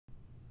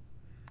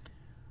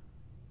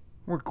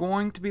We're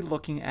going to be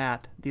looking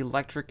at the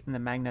electric and the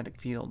magnetic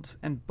fields,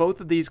 and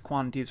both of these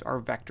quantities are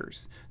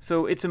vectors.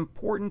 So it's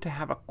important to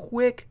have a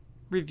quick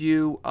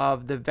review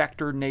of the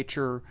vector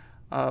nature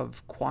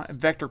of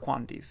vector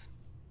quantities.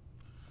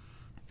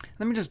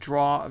 Let me just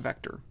draw a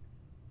vector.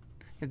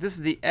 If this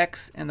is the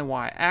x and the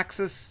y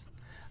axis,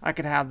 I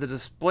could have the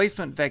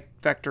displacement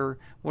vector,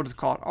 we'll just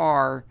call it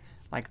r,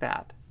 like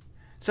that.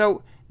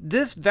 So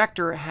this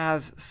vector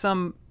has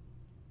some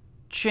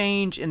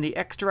change in the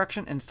x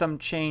direction and some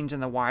change in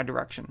the y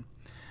direction.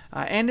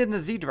 And in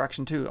the z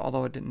direction too,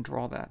 although I didn't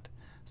draw that.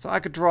 So I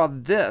could draw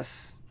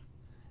this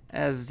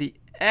as the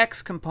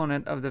x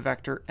component of the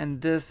vector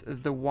and this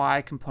is the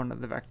y component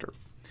of the vector.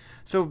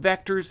 So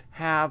vectors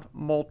have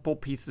multiple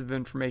pieces of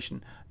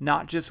information,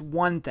 not just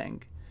one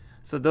thing.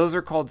 So those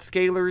are called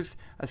scalars.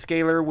 A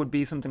scalar would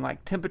be something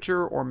like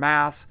temperature or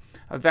mass.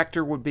 A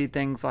vector would be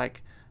things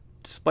like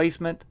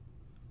displacement,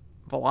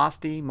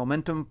 velocity,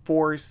 momentum,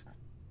 force.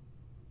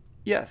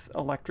 Yes,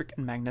 electric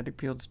and magnetic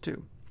fields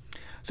too.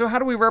 So how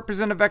do we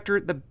represent a vector?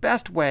 The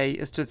best way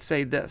is to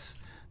say this.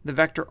 The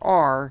vector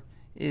r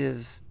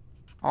is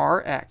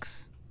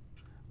rx,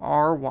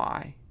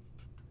 ry,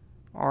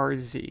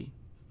 rz.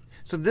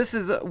 So this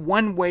is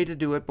one way to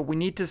do it, but we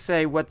need to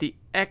say what the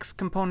x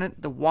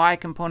component, the y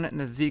component, and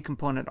the z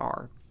component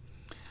are.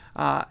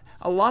 A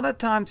lot of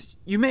times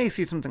you may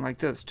see something like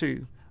this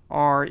too.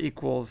 R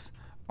equals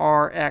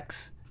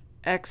rx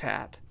x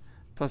hat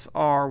plus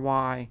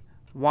ry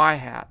y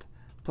hat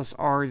plus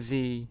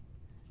rz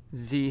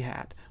z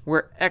hat,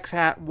 where x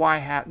hat, y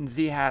hat, and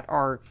z hat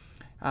are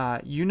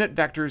unit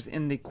vectors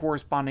in the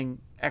corresponding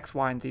x,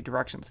 y, and z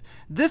directions.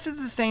 This is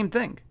the same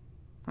thing.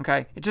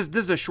 Okay, this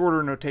is a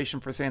shorter notation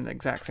for saying the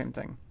exact same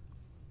thing.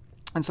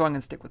 And so I'm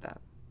going to stick with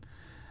that.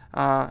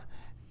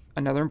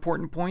 Another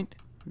important point,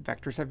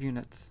 vectors have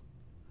units.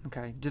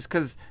 Okay, just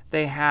because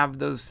they have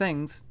those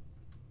things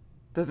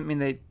doesn't mean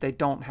they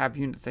don't have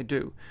units. They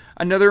do.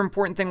 Another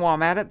important thing while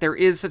I'm at it, there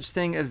is such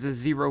thing as the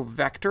zero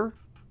vector.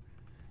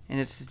 And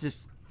it's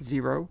just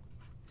 0,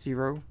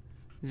 0,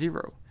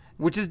 0,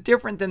 which is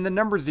different than the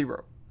number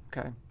 0.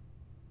 Okay.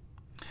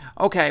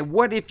 Okay,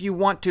 what if you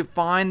want to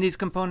find these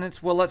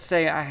components? Well, let's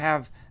say I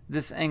have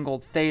this angle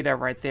theta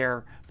right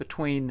there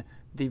between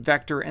the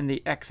vector and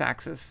the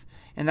x-axis.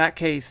 In that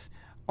case,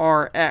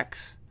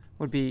 rx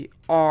would be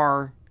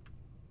r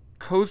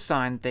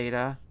cosine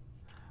theta,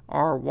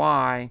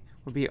 ry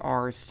would be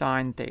r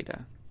sine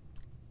theta.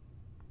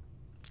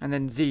 And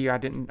then z, I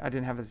didn't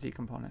have a z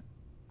component.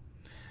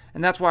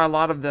 And that's why a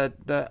lot of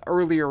the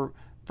earlier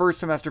first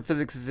semester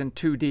physics is in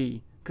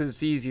 2D, because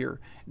it's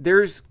easier.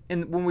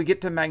 When we get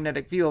to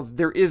magnetic fields,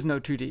 there is no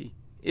 2D.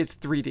 It's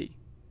 3D.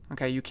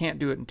 Okay, you can't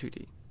do it in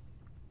 2D.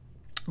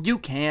 You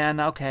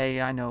can,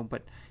 okay, I know,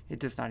 but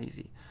it's just not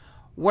easy.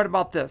 What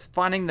about this?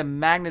 Finding the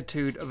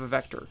magnitude of a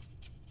vector.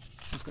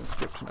 I'm just going to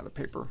skip to another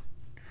paper.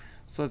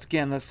 So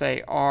let's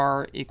say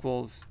r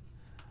equals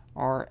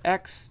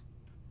rx,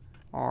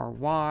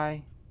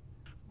 ry,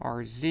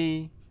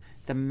 rz.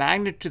 The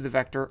magnitude of the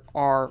vector,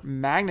 r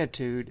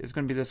magnitude, is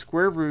going to be the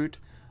square root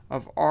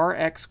of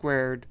rx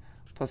squared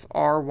plus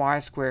ry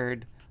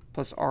squared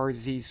plus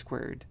rz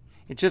squared.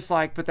 It's just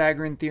like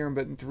Pythagorean theorem,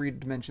 but in 3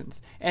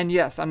 dimensions. And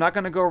yes, I'm not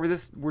going to go over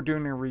this. We're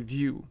doing a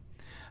review.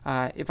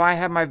 If I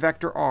have my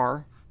vector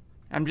r,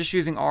 I'm just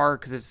using r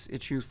because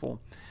it's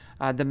useful.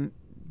 The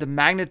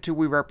magnitude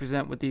we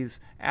represent with these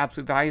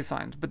absolute value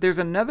signs. But there's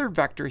another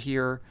vector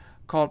here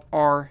called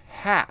r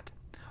hat.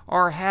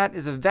 R hat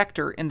is a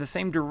vector in the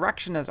same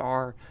direction as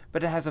r,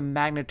 but it has a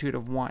magnitude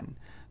of 1.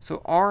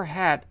 So r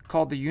hat,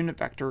 called the unit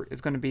vector,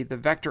 is going to be the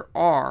vector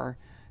r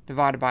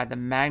divided by the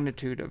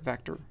magnitude of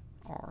vector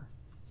r.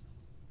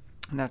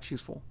 And that's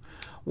useful.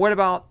 What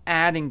about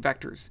adding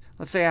vectors?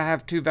 Let's say I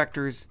have two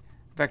vectors.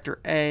 Vector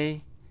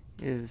A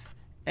is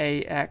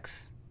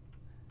ax,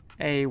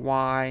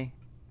 ay,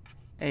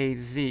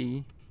 az,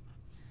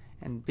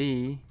 and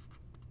B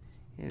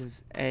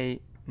is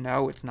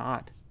no, it's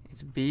not.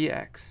 It's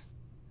bx,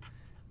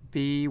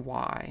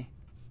 by,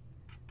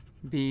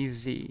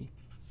 bz.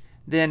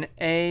 Then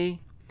A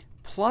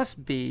plus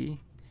B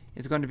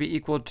is going to be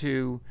equal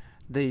to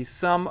the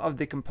sum of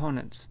the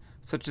components.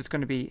 So it's just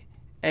going to be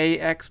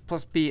ax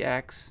plus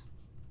bx,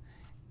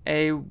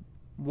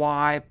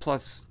 ay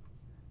plus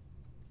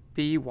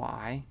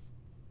by,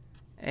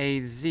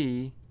 az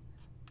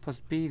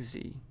plus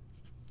bz.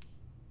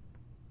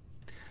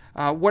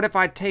 What if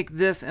I take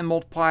this and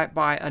multiply it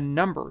by a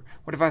number?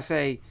 What if I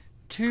say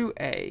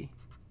 2a?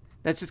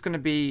 That's just going to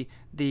be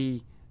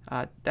the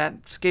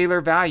that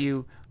scalar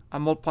value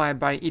multiplied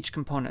by each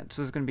component.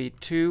 So it's going to be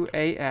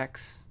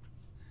 2ax,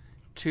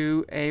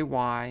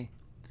 2ay,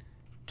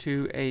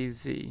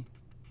 2az.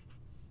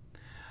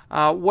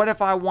 What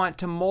if I want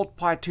to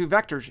multiply two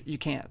vectors? You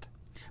can't.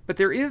 But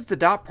there is the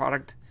dot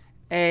product.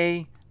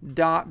 A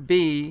dot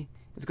b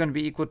is going to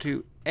be equal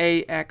to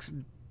ax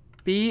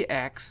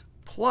bx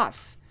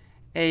plus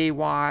ay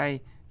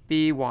by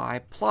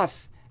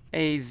plus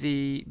az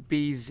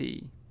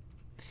bz.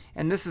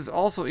 And this is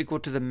also equal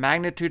to the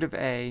magnitude of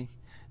A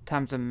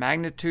times the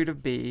magnitude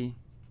of B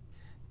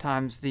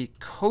times the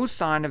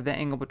cosine of the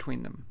angle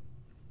between them.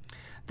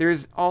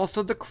 There's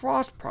also the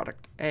cross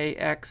product,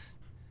 AX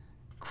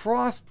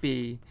cross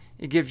B.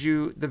 It gives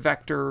you the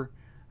vector.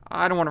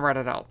 I don't want to write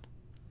it out.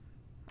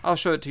 I'll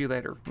show it to you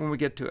later when we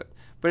get to it.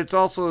 But it's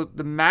also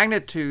the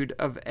magnitude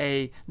of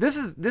A.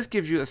 This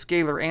gives you a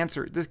scalar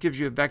answer. This gives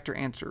you a vector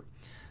answer.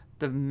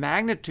 The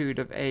magnitude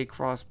of A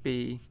cross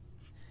B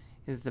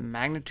is the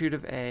magnitude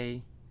of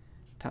A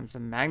times the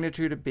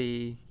magnitude of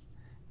B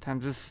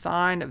times the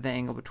sine of the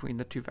angle between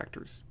the two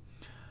vectors.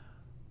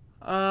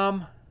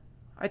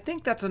 I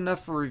think that's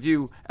enough for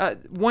review.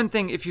 One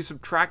thing, if you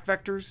subtract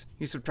vectors,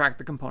 you subtract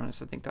the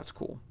components. I think that's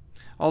cool.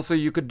 Also,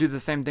 you could do the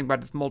same thing by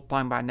just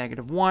multiplying by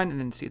 -1 and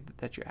then see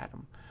that you add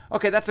them.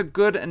 Okay, that's a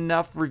good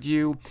enough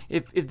review.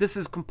 If this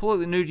is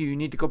completely new to you, you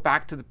need to go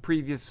back to the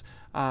previous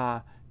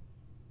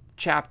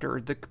chapter,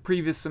 the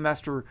previous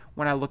semester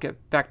when I look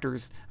at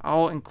vectors.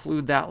 I'll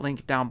include that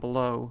link down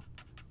below.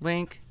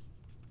 Link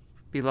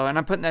below. And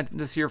I'm putting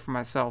this here for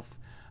myself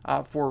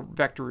for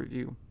vector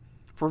review,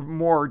 for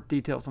more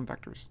details on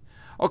vectors.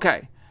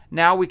 Okay,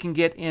 now we can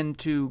get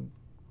into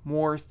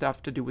more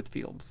stuff to do with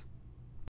fields.